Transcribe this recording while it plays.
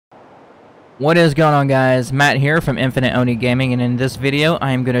What is going on, guys? Matt here from InfiniteOni Gaming, and in this video I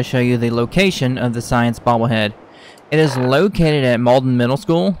am going to show you the location of the Science Bobblehead. It is located at Malden Middle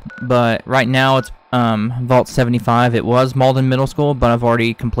School, but right now it's Vault 75. It was Malden Middle School, but I've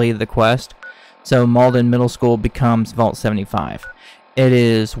already completed the quest, so Malden Middle School becomes Vault 75. It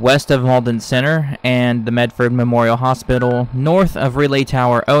is west of Malden Center and the Medford Memorial Hospital, north of Relay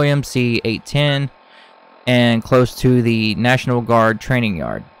Tower OMC 810, and close to the National Guard training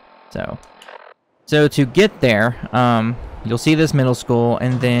yard. So to get there, you'll see this middle school,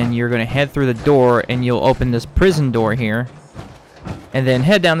 and then you're going to head through the door, and you'll open this prison door here, and then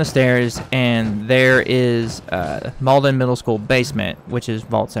head down the stairs, and there is Malden Middle School basement, which is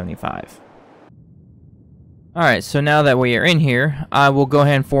Vault 75. Alright, so now that we are in here, I will go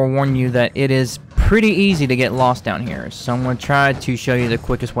ahead and forewarn you that it is pretty easy to get lost down here. So I'm going to try to show you the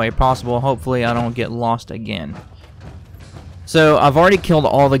quickest way possible. Hopefully I don't get lost again. So I've already killed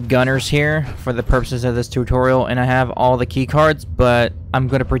all the gunners here for the purposes of this tutorial, and I have all the key cards, but I'm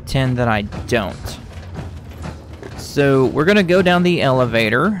going to pretend that I don't. So we're going to go down the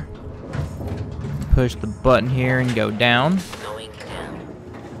elevator, push the button here and go down.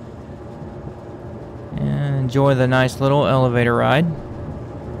 And enjoy the nice little elevator ride.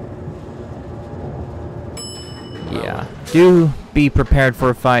 Yeah, do be prepared for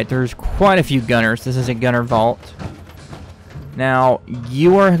a fight. There's quite a few gunners. This is a gunner vault. Now,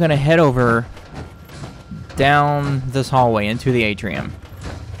 you are going to head over down this hallway into the atrium.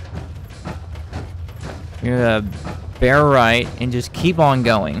 You're going to bear right and just keep on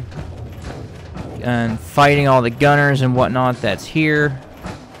going. And fighting all the gunners and whatnot that's here.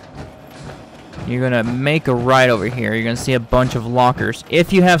 You're going to make a right over here. You're going to see a bunch of lockers.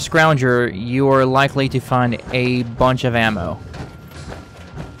 If you have Scrounger, you are likely to find a bunch of ammo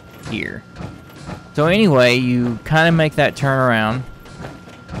here. So anyway, you kind of make that turn around,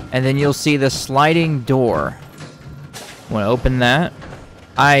 and then you'll see the sliding door. Want to open that?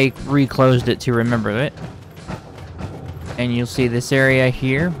 I reclosed it to remember it. And you'll see this area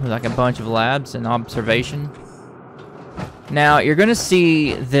here with like a bunch of labs and observation. Now you're going to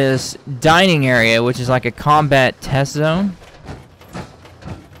see this dining area, which is like a combat test zone.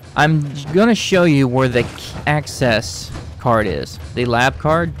 I'm going to show you where the access card is, the lab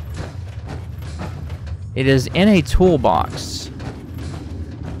card. It is in a toolbox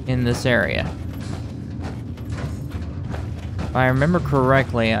in this area. If I remember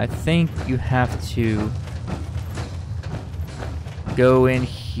correctly, I think you have to go in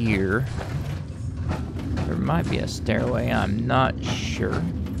here. There might be a stairway, I'm not sure.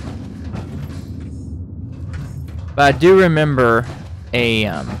 But I do remember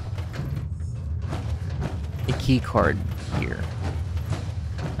a key card here.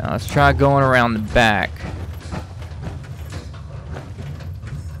 Now let's try going around the back.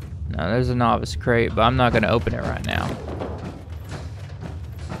 Now there's a novice crate, but I'm not going to open it right now.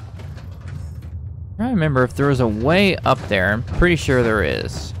 I'm trying to remember if there was a way up there. I'm pretty sure there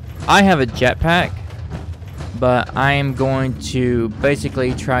is. I have a jetpack, but I am going to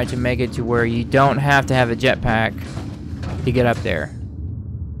basically try to make it to where you don't have to have a jetpack to get up there.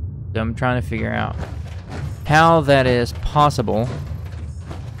 So I'm trying to figure out how that is possible,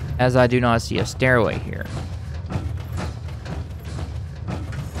 as I do not see a stairway here.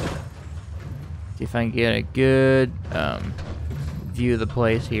 See if I can get a good view of the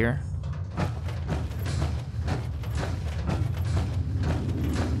place here.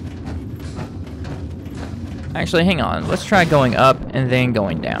 Actually, hang on. Let's try going up and then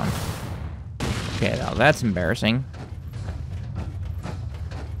going down. Okay, now that's embarrassing.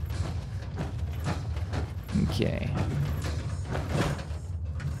 Okay.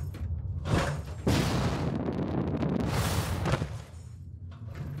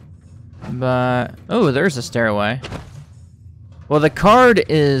 But oh, there's a stairway. Well, the card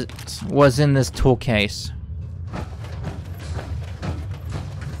was in this tool case.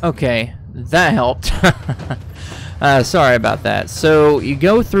 Okay, that helped. Sorry about that. So you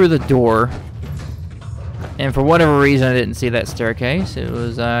go through the door, and for whatever reason I didn't see that staircase. It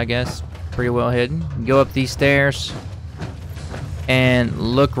was, I guess, pretty well hidden. You go up these stairs and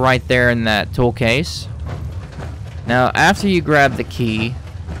look right there in that tool case. Now, after you grab the key,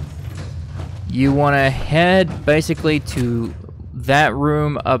 you want to head basically to that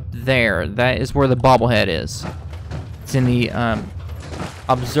room up there. That is where the bobblehead is. It's in the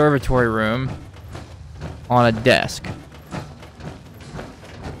observatory room on a desk.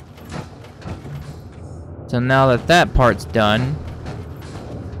 So now that that part's done,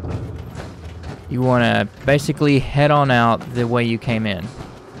 you want to basically head on out the way you came in.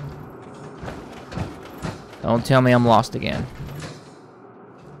 Don't tell me I'm lost again.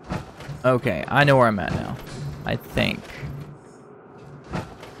 Okay, I know where I'm at now. I think.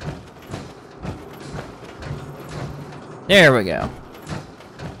 There we go.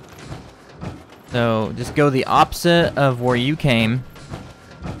 So, just go the opposite of where you came.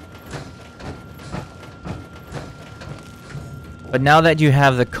 But now that you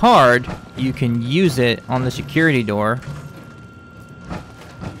have the card, you can use it on the security door.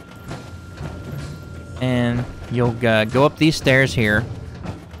 And you'll go up these stairs here.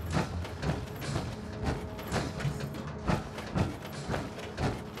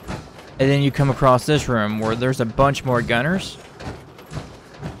 And then you come across this room where there's a bunch more gunners.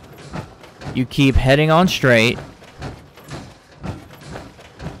 You keep heading on straight.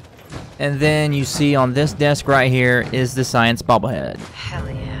 And then you see on this desk right here is the Science Bobblehead. Hell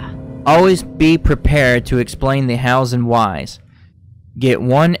yeah. Always be prepared to explain the hows and whys. Get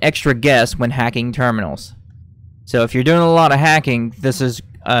one extra guess when hacking terminals. So if you're doing a lot of hacking, this is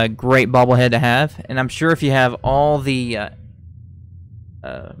a great bobblehead to have. And I'm sure if you have all the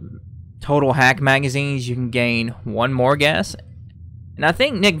total hack magazines, you can gain one more guess. And I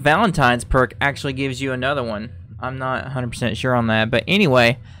think Nick Valentine's perk actually gives you another one. I'm not 100% sure on that. But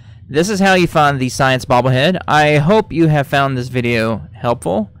anyway, this is how you find the Science Bobblehead. I hope you have found this video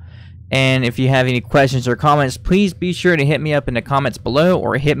helpful. And if you have any questions or comments, please be sure to hit me up in the comments below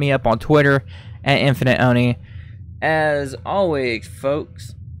or hit me up on Twitter at InfiniteOni. As always,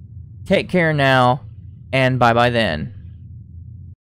 folks, take care now and bye-bye then.